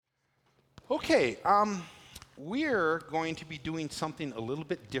Okay, we're going to be doing something a little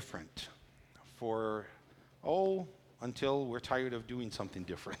bit different for, oh, until we're tired of doing something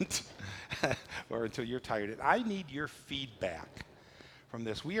different, or until you're tired. And I need your feedback from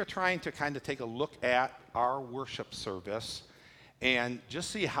this. We are trying to kind of take a look at our worship service and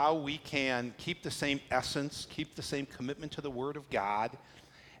just see how we can keep the same essence, keep the same commitment to the Word of God,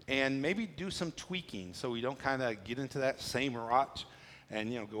 and maybe do some tweaking so we don't kind of get into that same rut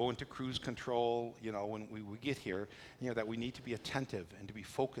and go into cruise control when we get here, that we need to be attentive and to be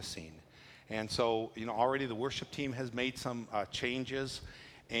focusing. And so already the worship team has made some changes,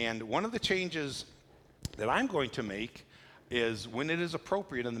 and one of the changes that I'm going to make is when it is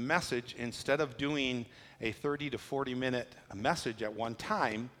appropriate in the message, instead of doing a 30 to 40 minute message at one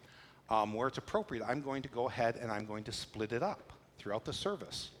time, where it's appropriate, I'm going to go ahead and I'm going to split it up throughout the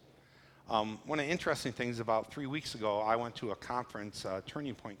service. One of the interesting things, about 3 weeks ago, I went to a conference,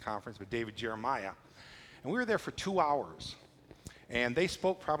 Turning Point Conference with David Jeremiah, and we were there for 2 hours. And they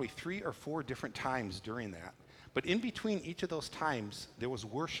spoke probably 3 or 4 different times during that. But in between each of those times, there was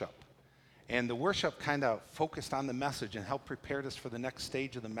worship. And the worship kind of focused on the message and helped prepare us for the next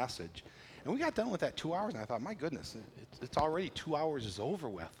stage of the message. And we got done with that 2 hours, and I thought, my goodness, it's already 2 hours is over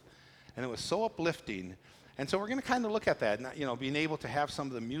with. And it was so uplifting. And so we're going to kind of look at that, being able to have some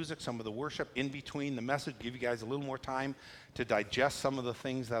of the music, some of the worship in between the message, give you guys a little more time to digest some of the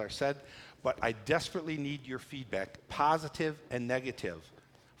things that are said. But I desperately need your feedback, positive and negative.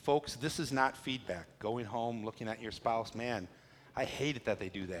 Folks, this is not feedback. Going home, looking at your spouse, man, I hate it that they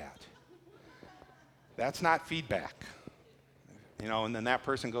do that. That's not feedback. And then that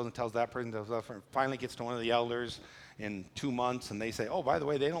person goes and tells that person, finally gets to one of the elders in 2 months, and they say, oh, by the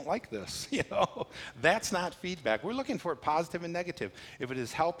way, they don't like this. That's not feedback. We're looking for positive and negative. If it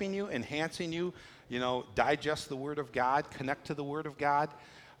is helping you, enhancing you, digest the Word of God, connect to the Word of God,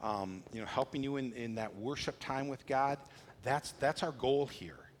 helping you in that worship time with God, that's our goal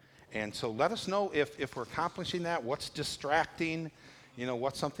here. And so let us know if we're accomplishing that, what's distracting,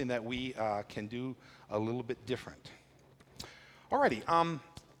 what's something that we can do a little bit different. Alrighty,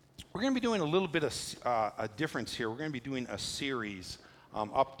 we're going to be doing a little bit of a difference here. We're going to be doing a series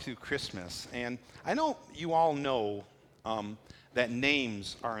up to Christmas. And I know you all know that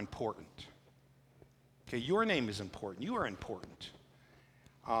names are important. Okay, your name is important. You are important.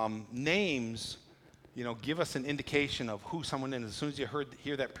 Names, give us an indication of who someone is. As soon as you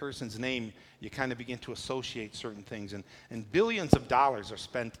hear that person's name, you kind of begin to associate certain things. And billions of dollars are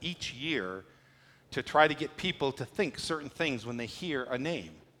spent each year to try to get people to think certain things when they hear a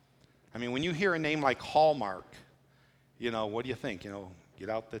name. I mean, when you hear a name like Hallmark, what do you think? Get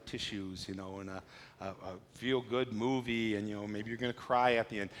out the tissues, and a feel-good movie, and, maybe you're going to cry at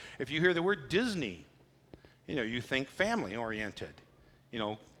the end. If you hear the word Disney, you think family-oriented.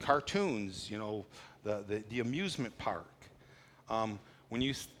 Cartoons, the amusement park. When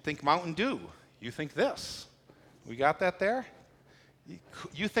you think Mountain Dew, you think this. We got that there?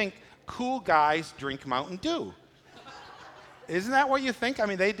 You think cool guys drink Mountain Dew. Isn't that what you think? I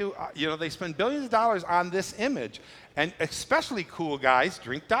mean, they do, they spend billions of dollars on this image, and especially cool guys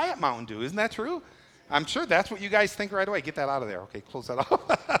drink Diet Mountain Dew. Isn't that true? I'm sure that's what you guys think right away. Get that out of there. Okay, close that off.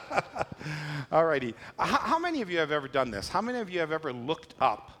 All righty. How many of you have ever done this? How many of you have ever looked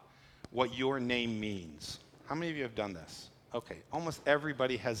up what your name means? How many of you have done this? Okay, almost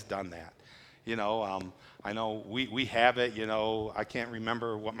everybody has done that. I know we have it, I can't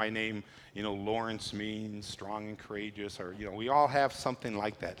remember what my name, Lawrence means, strong and courageous, or, we all have something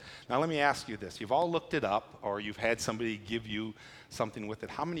like that. Now, let me ask you this. You've all looked it up, or you've had somebody give you something with it.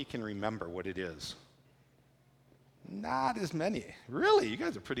 How many can remember what it is? Not as many. Really? You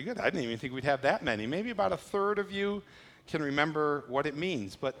guys are pretty good. I didn't even think we'd have that many. Maybe about a third of you can remember what it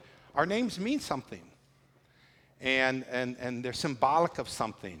means. But our names mean something, and they're symbolic of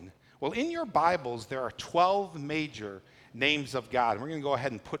something. Well, in your Bibles, there are 12 major names of God. And we're going to go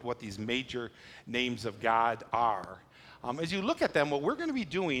ahead and put what these major names of God are. As you look at them, what we're going to be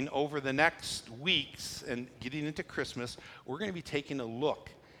doing over the next weeks and getting into Christmas, we're going to be taking a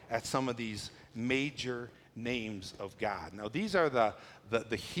look at some of these major names of God. Now, these are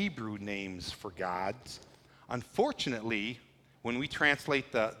the Hebrew names for God. Unfortunately, when we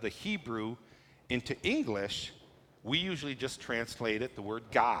translate the Hebrew into English, we usually just translate it the word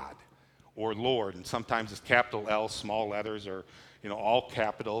God or Lord, and sometimes it's capital L, small letters, or all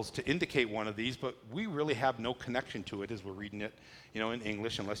capitals to indicate one of these, but we really have no connection to it as we're reading it in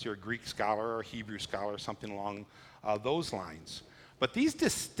English, unless you're a Greek scholar or a Hebrew scholar or something along those lines. But these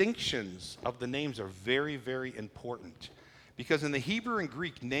distinctions of the names are very, very important, because in the Hebrew and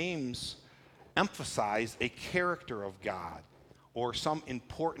Greek, names emphasize a character of God or some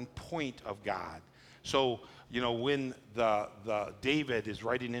important point of God. So, when the David is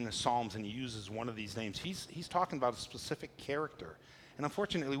writing in his Psalms and he uses one of these names, he's talking about a specific character. And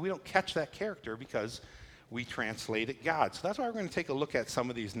unfortunately, we don't catch that character because we translate it God. So that's why we're going to take a look at some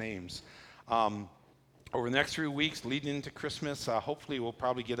of these names. Over the next 3 weeks, leading into Christmas, hopefully we'll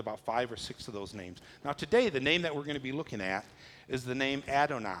probably get about 5 or 6 of those names. Now today, the name that we're going to be looking at is the name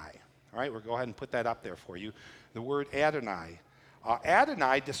Adonai. All right, we'll go ahead and put that up there for you. The word Adonai.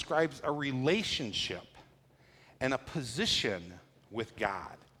 Adonai describes a relationship and a position with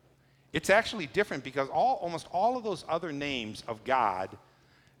God. It's actually different because almost all of those other names of God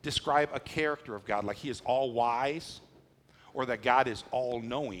describe a character of God, like he is all wise or that God is all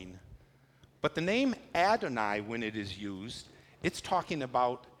knowing. But the name Adonai, when it is used, it's talking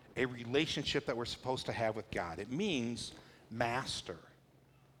about a relationship that we're supposed to have with God. It means master.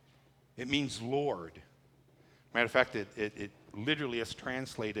 It means Lord. Matter of fact, it literally is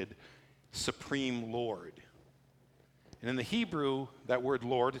translated supreme Lord. And in the Hebrew, that word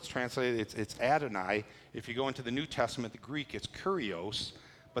Lord, it's translated, it's Adonai. If you go into the New Testament, the Greek, it's kurios,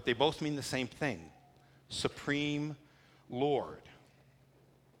 but they both mean the same thing, supreme Lord.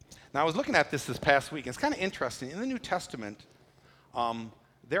 Now, I was looking at this past week, and it's kind of interesting. In the New Testament,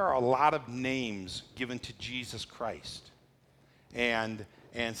 there are a lot of names given to Jesus Christ. And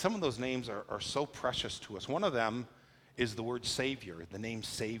some of those names are so precious to us. One of them is the word Savior, the name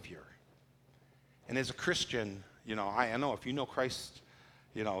Savior. And as a Christian, I know if you know Christ,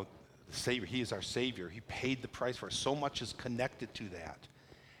 the Savior, he is our Savior. He paid the price for us. So much is connected to that.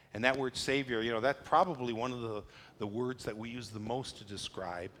 And that word Savior, that's probably one of the words that we use the most to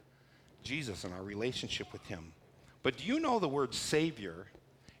describe Jesus and our relationship with him. But do you know the word Savior?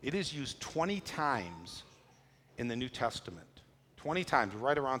 It is used 20 times in the New Testament. 20 times,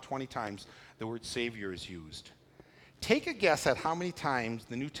 right around 20 times, the word Savior is used. Take a guess at how many times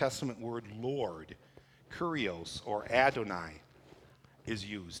the New Testament word Lord, kurios, or Adonai is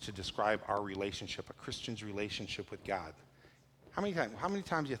used to describe our relationship, a Christian's relationship with God. How many times? How many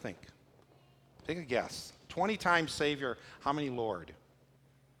times do you think? Take a guess. 20 times Savior, how many Lord?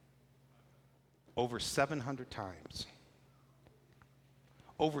 Over 700 times.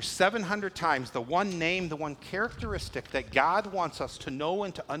 Over 700 times, the one name, the one characteristic that God wants us to know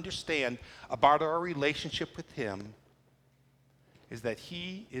and to understand about our relationship with him is that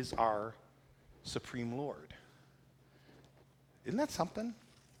he is our supreme Lord. Isn't that something?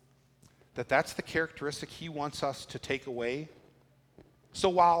 That's the characteristic he wants us to take away. So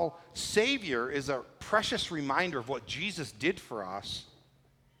while Savior is a precious reminder of what Jesus did for us,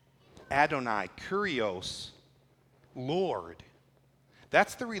 Adonai, kurios, Lord,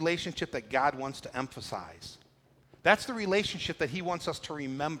 that's the relationship that God wants to emphasize. That's the relationship that he wants us to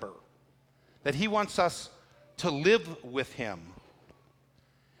remember, that he wants us to live with him.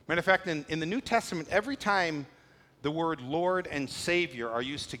 Matter of fact, in the New Testament, every time the word Lord and Savior are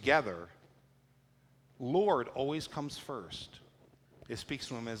used together, Lord always comes first. It speaks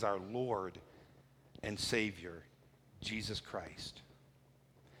to him as our Lord and Savior, Jesus Christ.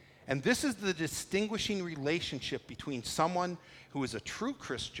 And this is the distinguishing relationship between someone who is a true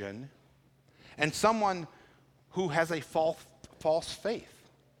Christian and someone who has a false faith.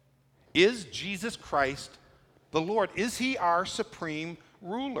 Is Jesus Christ the Lord? Is he our supreme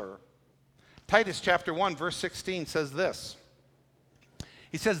ruler? Titus chapter 1, verse 16 says this.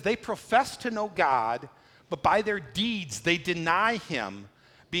 He says, they profess to know God, but by their deeds they deny him,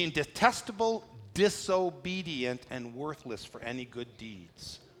 being detestable, disobedient, and worthless for any good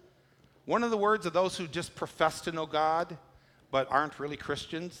deeds. One of the words of those who just profess to know God but aren't really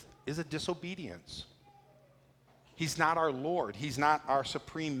Christians is a disobedience. He's not our Lord. He's not our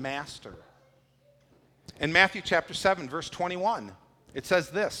supreme master. In Matthew chapter 7, verse 21, it says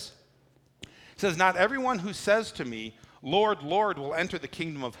this. It says, not everyone who says to me, Lord, Lord, will enter the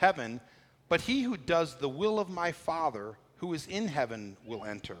kingdom of heaven, but he who does the will of my Father who is in heaven will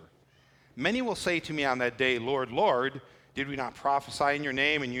enter. Many will say to me on that day, Lord, Lord, did we not prophesy in your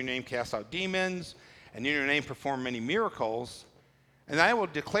name, and your name cast out demons, and in your name perform many miracles? And I will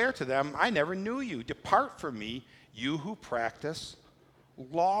declare to them, I never knew you. Depart from me, you who practice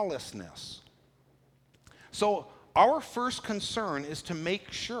lawlessness. So our first concern is to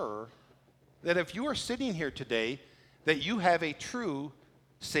make sure that if you are sitting here today, that you have a true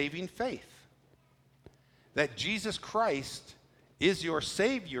saving faith. That Jesus Christ is your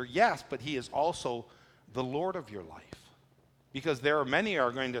Savior, yes, but he is also the Lord of your life. Because there are many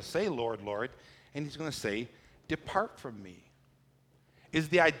are going to say, Lord, Lord, and he's going to say, depart from me. Is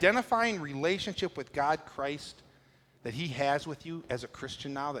the identifying relationship with God Christ that he has with you as a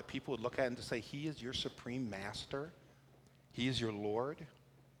Christian now that people would look at and to say, he is your supreme master? He is your Lord.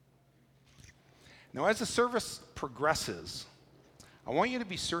 Now, as the service progresses, I want you to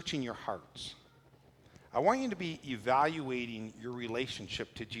be searching your hearts. I want you to be evaluating your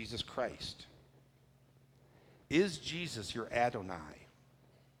relationship to Jesus Christ. Is Jesus your Adonai?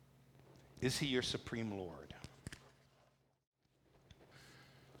 Is he your supreme Lord?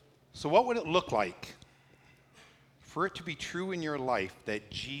 So what would it look like for it to be true in your life that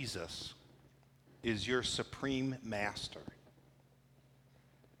Jesus is your supreme master?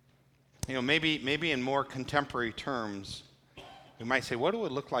 You know, maybe in more contemporary terms, we might say, what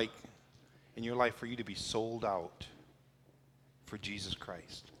would it look like in your life for you to be sold out for Jesus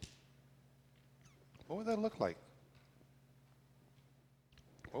Christ? What would that look like?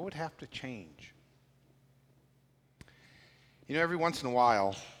 What would have to change? You know, every once in a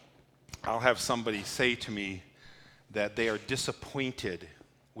while, I'll have somebody say to me that they are disappointed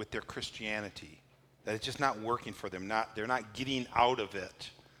with their Christianity, that it's just not working for them. They're not getting out of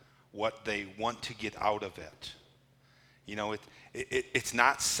it what they want to get out of it. You know, it's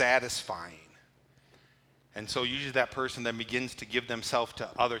not satisfying. And so usually that person then begins to give themselves to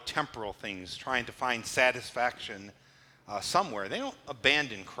other temporal things, trying to find satisfaction somewhere. They don't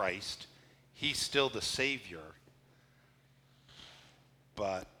abandon Christ. He's still the Savior,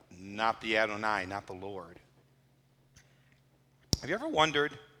 but not the Adonai, not the Lord. Have you ever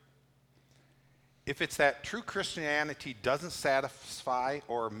wondered if it's that true Christianity doesn't satisfy,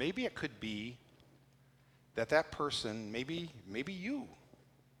 or maybe it could be that person, maybe you,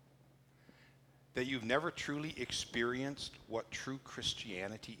 that you've never truly experienced what true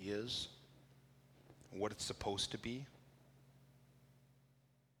Christianity is, what it's supposed to be?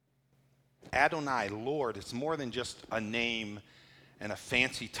 Adonai, Lord, it's more than just a name and a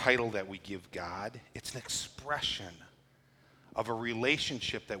fancy title that we give God. It's an expression of a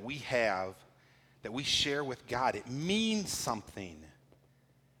relationship that we have, that we share with God. It means something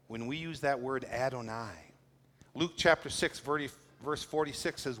when we use that word Adonai. Luke chapter 6, verse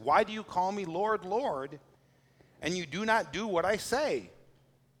 46 says, "Why do you call me Lord, Lord, and you do not do what I say?"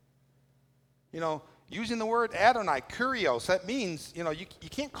 You know, using the word Adonai, kurios, that means, you know, you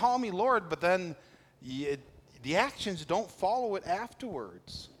can't call me Lord, but then the actions don't follow it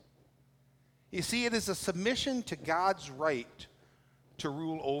afterwards. You see, it is a submission to God's right to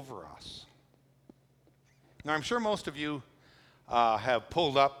rule over us. Now, I'm sure most of you have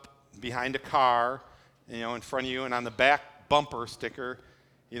pulled up behind a car, you know, in front of you, and on the back bumper sticker,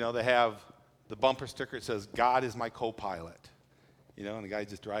 you know, they have the bumper sticker that says, "God is my co-pilot." You know, and the guy's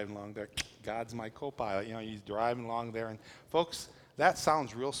just driving along there, "God's my co-pilot." You know, he's driving along there. And folks, that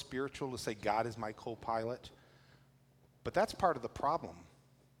sounds real spiritual to say, "God is my co-pilot." But that's part of the problem.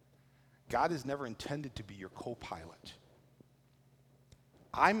 God is never intended to be your co-pilot.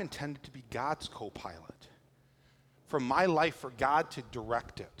 I'm intended to be God's co-pilot. For my life, for God to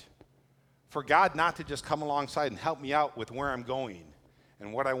direct it. For God not to just come alongside and help me out with where I'm going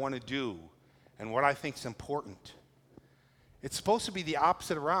and what I want to do and what I think is important. It's supposed to be the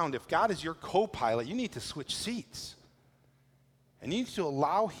opposite around. If God is your co-pilot, you need to switch seats. And you need to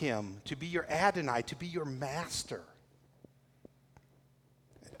allow him to be your Adonai, to be your master.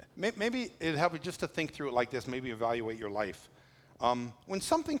 Maybe it'd help you just to think through it like this, maybe evaluate your life. When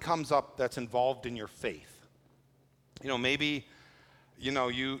something comes up that's involved in your faith, you know, maybe, you know,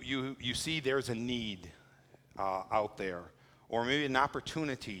 you see there's a need out there, or maybe an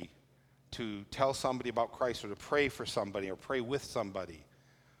opportunity to tell somebody about Christ, or to pray for somebody, or pray with somebody.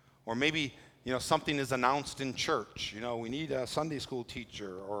 Or maybe, you know, something is announced in church. You know, we need a Sunday school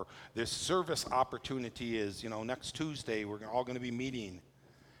teacher, or this service opportunity is, you know, next Tuesday we're all going to be meeting.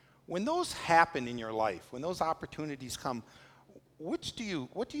 When those happen in your life, when those opportunities come, what do you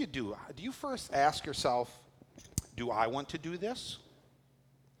do? Do you first ask yourself, do I want to do this?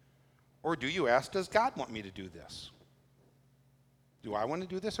 Or do you ask, does God want me to do this? Do I want to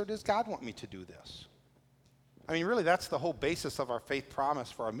do this, or does God want me to do this? I mean, really, that's the whole basis of our faith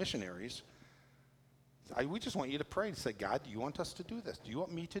promise for our missionaries. We just want you to pray and say, "God, do you want us to do this? Do you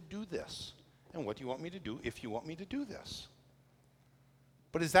want me to do this? And what do you want me to do if you want me to do this?"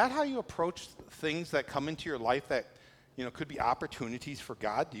 But is that how you approach things that come into your life that, you know, could be opportunities for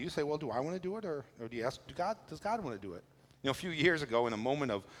God? Do you say, "Well, do I want to do it?" Or do you ask, does God want to do it? You know, a few years ago, in a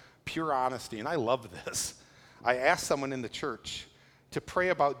moment of pure honesty, and I love this, I asked someone in the church to pray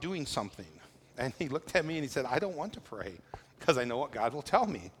about doing something. And he looked at me and he said, "I don't want to pray because I know what God will tell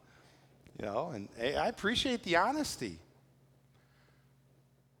me." You know, and I appreciate the honesty.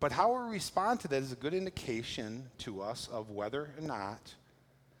 But how we respond to that is a good indication to us of whether or not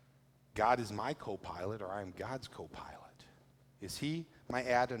God is my co-pilot or I am God's co-pilot. Is he my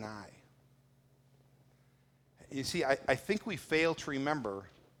Adonai? you see, I think we fail to remember,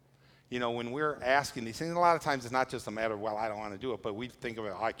 when we're asking these things, a lot of times it's not just a matter of, well, I don't want to do it, but we think of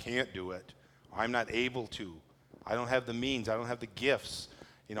it, I can't do it. I'm not able to. I don't have the means. I don't have the gifts.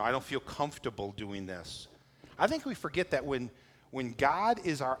 I don't feel comfortable doing this. I think we forget that when God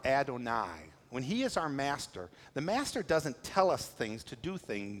is our Adonai, when he is our master, the master doesn't tell us things to do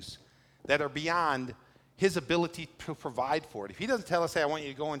things that are beyond his ability to provide for it. If he doesn't tell us, hey, I want you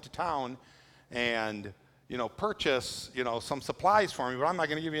to go into town and, purchase, some supplies for me, but I'm not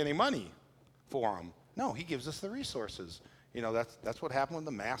going to give you any money for them. No, he gives us the resources. That's what happened with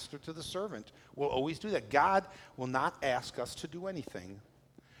the master to the servant. We'll always do that. God will not ask us to do anything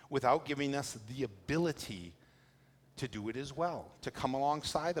without giving us the ability to do it as well, to come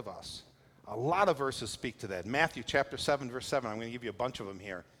alongside of us. A lot of verses speak to that. Matthew chapter 7, verse 7, I'm going to give you a bunch of them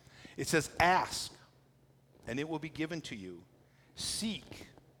here. It says, ask, and it will be given to you. Seek,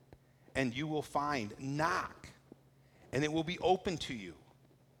 and you will find. Knock, and it will be open to you.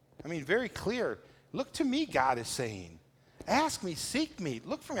 Very clear. Look to me, God is saying. Ask me, seek me,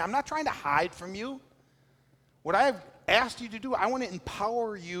 look for me. I'm not trying to hide from you. What I've asked you to do, I want to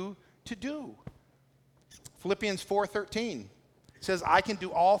empower you to do. Philippians 4:13 says, I can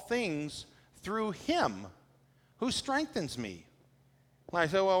do all things through him who strengthens me. And I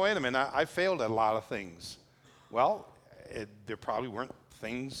say, well, wait a minute, I failed at a lot of things. Well, there probably weren't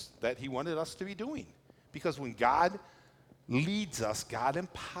things that he wanted us to be doing. Because when God leads us, God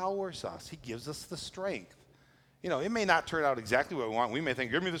empowers us. He gives us the strength. It may not turn out exactly what we want. We may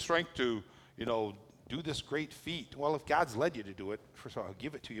think, give me the strength to, do this great feat. Well, if God's led you to do it, first of all, I'll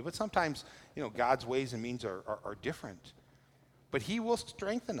give it to you. But sometimes, God's ways and means are different. But he will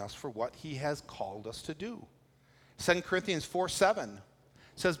strengthen us for what he has called us to do. 2 Corinthians 4:7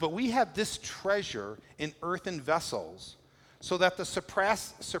 says, but we have this treasure in earthen vessels, so that the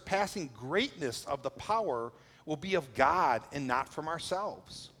surpassing greatness of the power will be of God and not from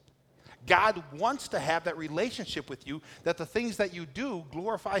ourselves. God wants to have that relationship with you, that the things that you do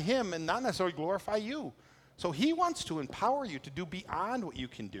glorify him and not necessarily glorify you. So he wants to empower you to do beyond what you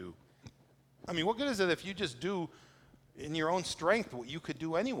can do. What good is it if you just do in your own strength what you could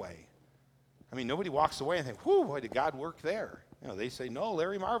do anyway? Nobody walks away and thinks, whew, boy, did God work there? They say, no,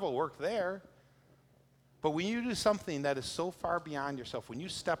 Larry Marvel worked there. But when you do something that is so far beyond yourself, when you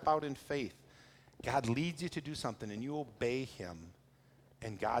step out in faith, God leads you to do something and you obey him,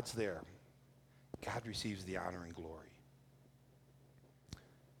 and God's there. God receives the honor and glory.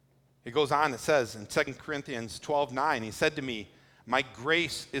 It goes on, it says in 2 Corinthians 12:9, he said to me, my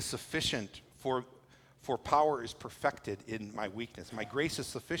grace is sufficient for power is perfected in my weakness. My grace is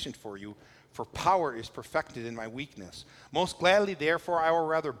sufficient for you, for power is perfected in my weakness. Most gladly, therefore, I will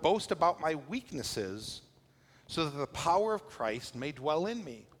rather boast about my weaknesses, so that the power of Christ may dwell in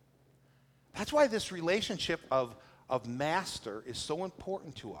me. That's why this relationship of master is so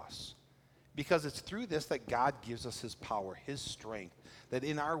important to us, because it's through this that God gives us his power, his strength, that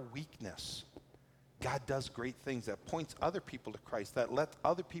in our weakness, God does great things that points other people to Christ, that let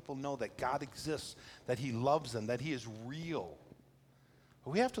other people know that God exists, that he loves them, that he is real.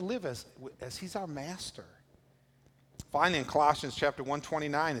 But we have to live as he's our master. Finally, in Colossians chapter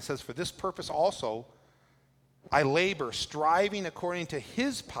 1:29, it says, for this purpose also I labor, striving according to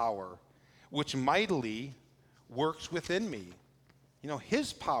his power, which mightily works within me.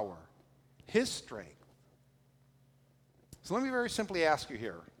 His power, his strength. So let me very simply ask you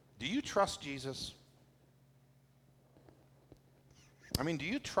here, do you trust Jesus? Do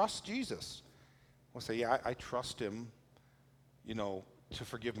you trust Jesus? We'll say, yeah, I trust him, to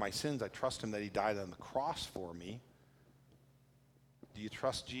forgive my sins. I trust him that he died on the cross for me. Do you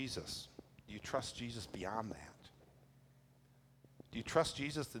trust Jesus? Do you trust Jesus beyond that? Do you trust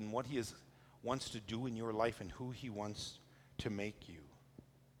Jesus in what he wants to do in your life and who he wants to make you?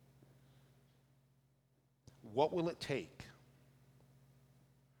 What will it take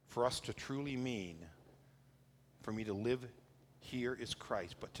for us to truly mean, for me to live here is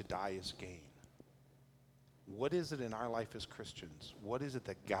Christ, but to die is gain? What is it in our life as Christians? What is it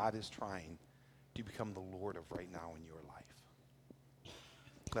that God is trying to become the Lord of right now in your life?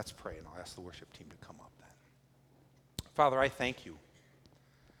 Let's pray, and I'll ask the worship team to come up then. Father, I thank you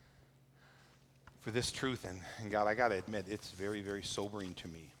for this truth, and God, I got to admit, it's very, very sobering to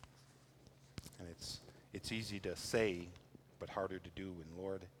me. And it's easy to say, but harder to do. And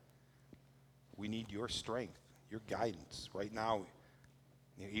Lord, we need your strength, your guidance. Right now,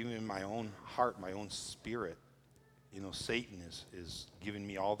 even in my own heart, my own spirit, Satan is giving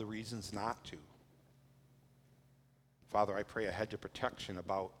me all the reasons not to. Father, I pray a hedge of protection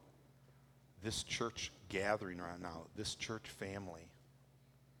about this church gathering right now, this church family.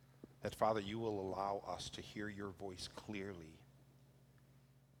 that, Father, you will allow us to hear your voice clearly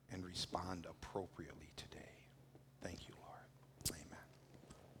and respond appropriately today. Thank you, Lord. Amen.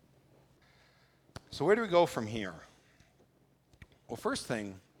 So where do we go from here? Well, first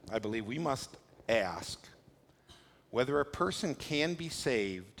thing, I believe we must ask whether a person can be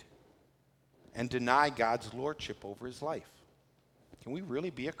saved and deny God's lordship over his life. Can we really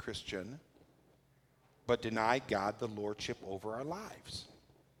be a Christian but deny God the lordship over our lives?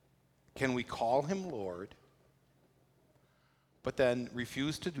 Can we call him Lord but then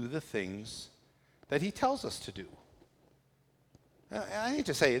refuse to do the things that he tells us to do? I need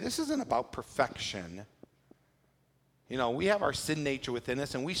to say, this isn't about perfection. You know, we have our sin nature within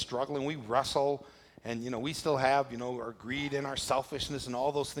us, and we struggle and we wrestle, and, we still have, our greed and our selfishness and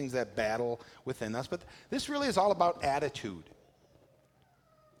all those things that battle within us. But this really is all about attitude.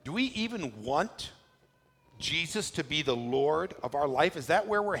 Do we even want Jesus to be the Lord of our life? Is that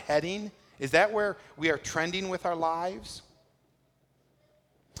where we're heading? Is that where we are trending with our lives?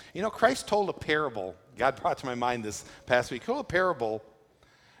 Christ told a parable. God brought to my mind this past week. He told a parable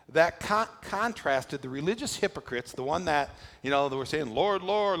that contrasted the religious hypocrites, the one that, they were saying, Lord,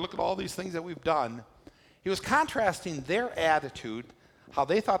 Lord, look at all these things that we've done. He was contrasting their attitude, how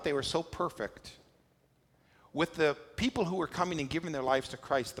they thought they were so perfect, with the people who were coming and giving their lives to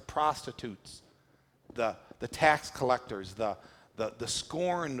Christ, the prostitutes, the tax collectors, the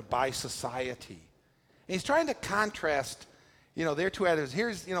scorned by society. And he's trying to contrast, their two attitudes.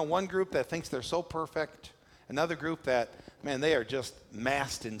 Here's, one group that thinks they're so perfect, another group that, man, they are just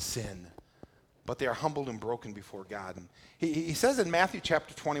masked in sin, but they are humbled and broken before God. And he says in Matthew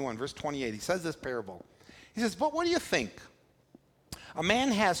chapter 21, verse 28, he says this parable. He says, but what do you think? A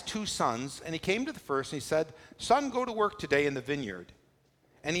man has 2 sons, and he came to the first, and he said, Son, go to work today in the vineyard.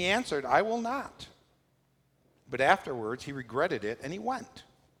 And he answered, I will not. But afterwards he regretted it, and he went.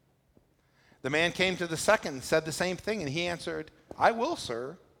 The man came to the second and said the same thing, and he answered, I will,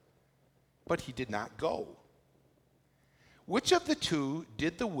 sir. But he did not go. Which of the 2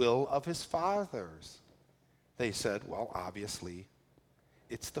 did the will of his fathers? They said, well, obviously,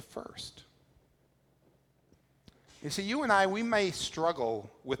 it's the first. You see, you and I, we may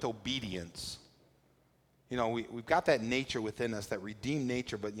struggle with obedience. We've got that nature within us, that redeemed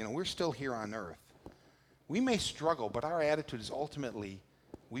nature, but, we're still here on earth. We may struggle, but our attitude is ultimately,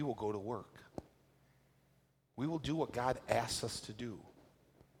 we will go to work. We will do what God asks us to do.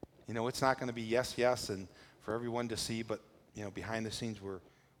 It's not going to be yes, yes, and for everyone to see, but, behind the scenes,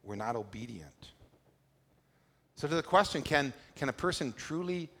 we're not obedient. So to the question, can a person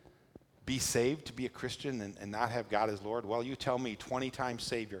truly be saved to be a Christian and not have God as Lord? Well, you tell me, 20 times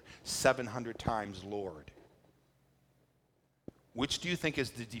Savior, 700 times Lord. Which do you think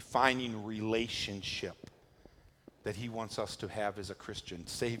is the defining relationship that he wants us to have as a Christian?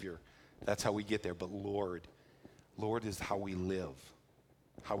 Savior, that's how we get there, but Lord is how we live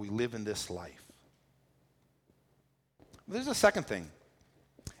in this life. There's a second thing.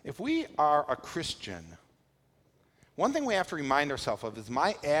 If we are a Christian, one thing we have to remind ourselves of is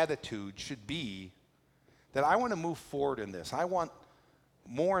my attitude should be that I want to move forward in this. I want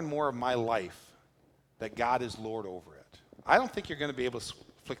more and more of my life that God is Lord over it. I don't think you're going to be able to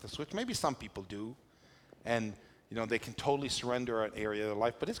flick the switch. Maybe some people do, and they can totally surrender an area of their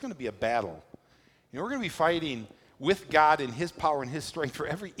life, but it's going to be a battle. We're going to be fighting with God and his power and his strength for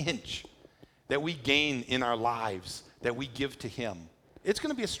every inch that we gain in our lives, that we give to him. It's going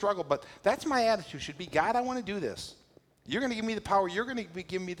to be a struggle, but that's my attitude should be, God, I want to do this. You're going to give me the power. You're going to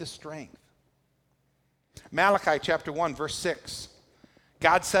give me the strength. Malachi chapter 1, verse 6.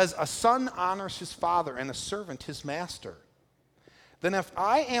 God says, a son honors his father and a servant his master. Then if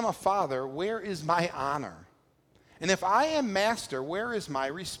I am a father, where is my honor? And if I am master, where is my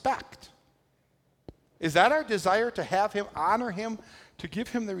respect? Is that our desire, to have him, honor him, to give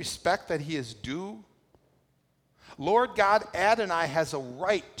him the respect that he is due? Lord God Adonai has a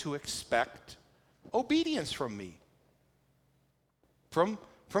right to expect obedience from me, from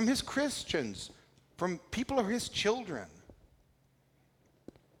his Christians, from people who are his children.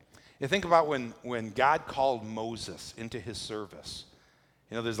 You think about when God called Moses into his service.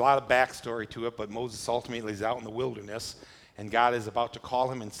 There's a lot of backstory to it, but Moses ultimately is out in the wilderness, and God is about to call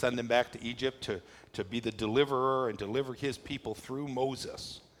him and send him back to Egypt to be the deliverer and deliver his people through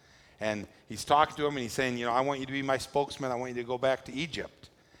Moses. And he's talking to him, and he's saying, I want you to be my spokesman. I want you to go back to Egypt.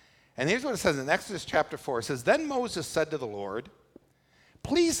 And here's what it says in Exodus chapter 4. It says, Then Moses said to the Lord,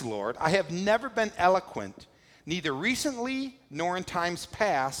 Please, Lord, I have never been eloquent, neither recently nor in times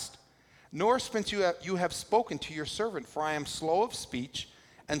past, nor since you have spoken to your servant, for I am slow of speech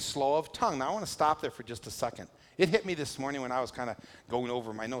and slow of tongue. Now, I want to stop there for just a second. It hit me this morning when I was kind of going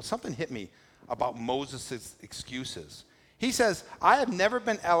over my notes. Something hit me about Moses' excuses. He says, I have never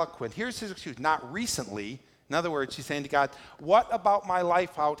been eloquent. Here's his excuse, not recently. In other words, he's saying to God, what about my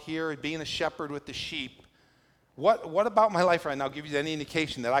life out here being a shepherd with the sheep? What about my life right now gives you any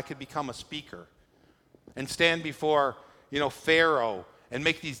indication that I could become a speaker and stand before, Pharaoh and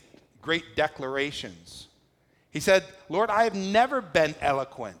make these great declarations? He said, Lord, I have never been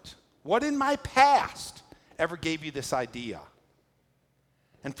eloquent. What in my past ever gave you this idea?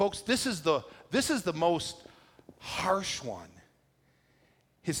 And folks, this is the most harsh one.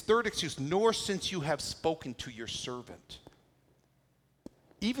 His third excuse, nor since you have spoken to your servant.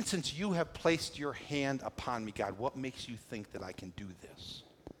 Even since you have placed your hand upon me, God, what makes you think that I can do this?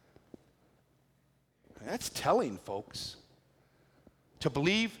 That's telling, folks. To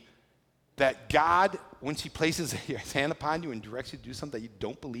believe that God, once he places his hand upon you and directs you to do something, that you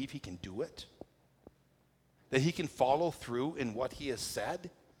don't believe he can do it? That he can follow through in what he has said?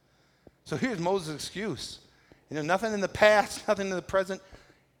 So here's Moses' excuse. Nothing in the past, nothing in the present,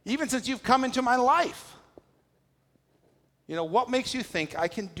 even since you've come into my life. What makes you think I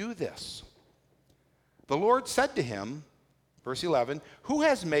can do this? The Lord said to him, verse 11, who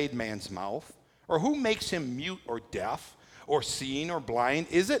has made man's mouth? Or who makes him mute or deaf or seeing or blind?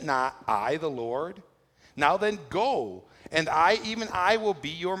 Is it not I, the Lord? Now then go, and even I will be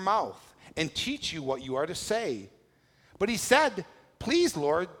your mouth and teach you what you are to say. But he said, please,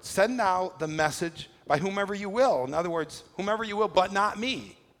 Lord, send now the message by whomever you will. In other words, whomever you will, but not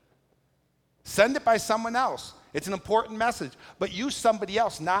me. Send it by someone else. It's an important message, but use somebody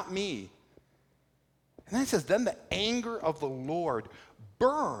else, not me. And then it says, then the anger of the Lord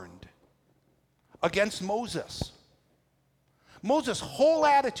burned against Moses. Moses' whole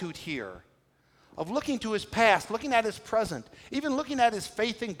attitude here of looking to his past, looking at his present, even looking at his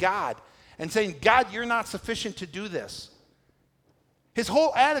faith in God and saying, God, you're not sufficient to do this. His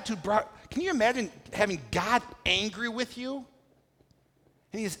whole attitude can you imagine having God angry with you?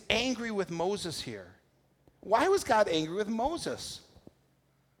 And he's angry with Moses here. Why was God angry with Moses?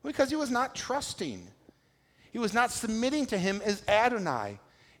 Because he was not trusting. He was not submitting to him as Adonai.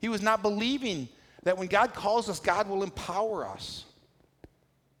 He was not believing that when God calls us, God will empower us.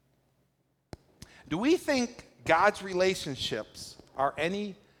 Do we think God's relationships are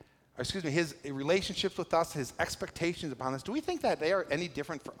his relationships with us, his expectations upon us, do we think that they are any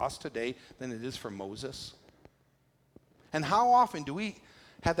different for us today than it is for Moses? And how often do we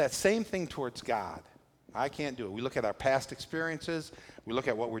have that same thing towards God? I can't do it. We look at our past experiences, we look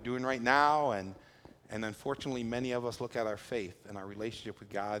at what we're doing right now, and unfortunately many of us look at our faith and our relationship with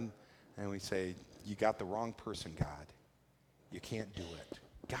God, and we say, you got the wrong person, God. You can't do it.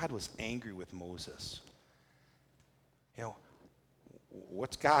 God was angry with Moses.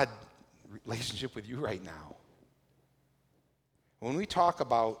 What's God's relationship with you right now? When we talk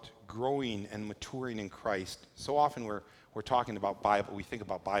about growing and maturing in Christ, so often we're talking about Bible. We think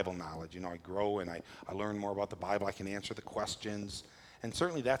about Bible knowledge. I grow and I learn more about the Bible. I can answer the questions. And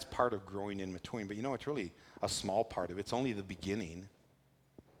certainly that's part of growing and maturing. But it's really a small part of it. It's only the beginning.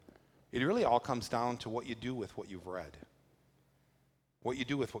 It really all comes down to what you do with what you've read. What you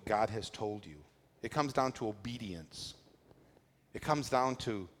do with what God has told you. It comes down to obedience. It comes down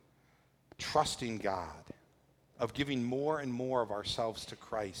to trusting God, of giving more and more of ourselves to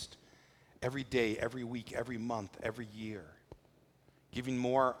Christ every day, every week, every month, every year. Giving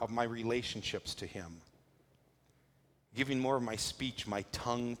more of my relationships to him. Giving more of my speech, my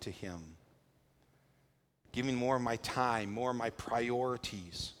tongue to him. Giving more of my time, more of my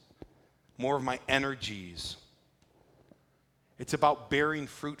priorities, more of my energies. It's about bearing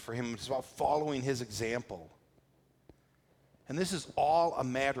fruit for him. It's about following his example. And this is all a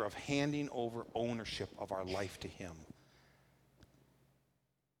matter of handing over ownership of our life to him.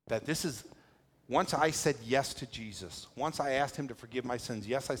 That this is, once I said yes to Jesus, once I asked him to forgive my sins,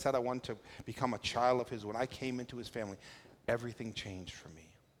 yes, I said I wanted to become a child of his, when I came into his family, everything changed for me.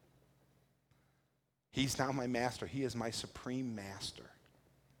 He's now my master. He is my supreme master.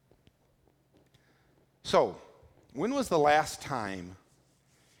 So, when was the last time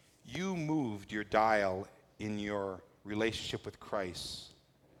you moved your dial in your relationship with Christ,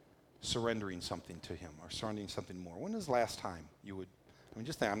 surrendering something to him or surrendering something more? When was the last time you would,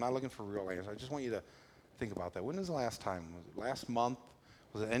 just think, I'm not looking for real answers. I just want you to think about that. When was the last time? Was it last month?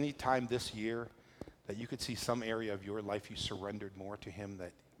 Was it any time this year that you could see some area of your life you surrendered more to him,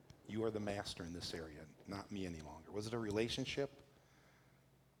 that you are the master in this area, not me any longer? Was it a relationship?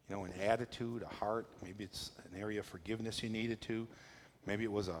 An attitude, a heart? Maybe it's an area of forgiveness you needed to. Maybe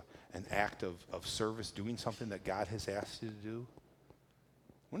it was an act of service, doing something that God has asked you to do.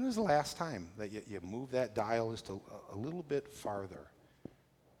 When was the last time that you moved that dial just a little bit farther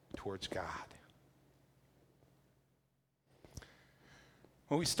towards God?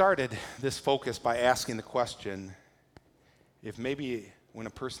 Well, we started this focus by asking the question, if maybe when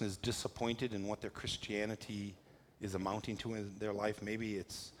a person is disappointed in what their Christianity is amounting to in their life, maybe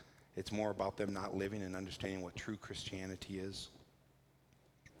it's more about them not living and understanding what true Christianity is.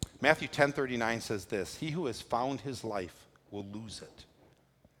 Matthew 10:39 says this, "He who has found his life will lose it,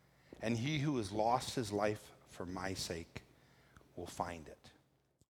 and he who has lost his life for my sake will find it."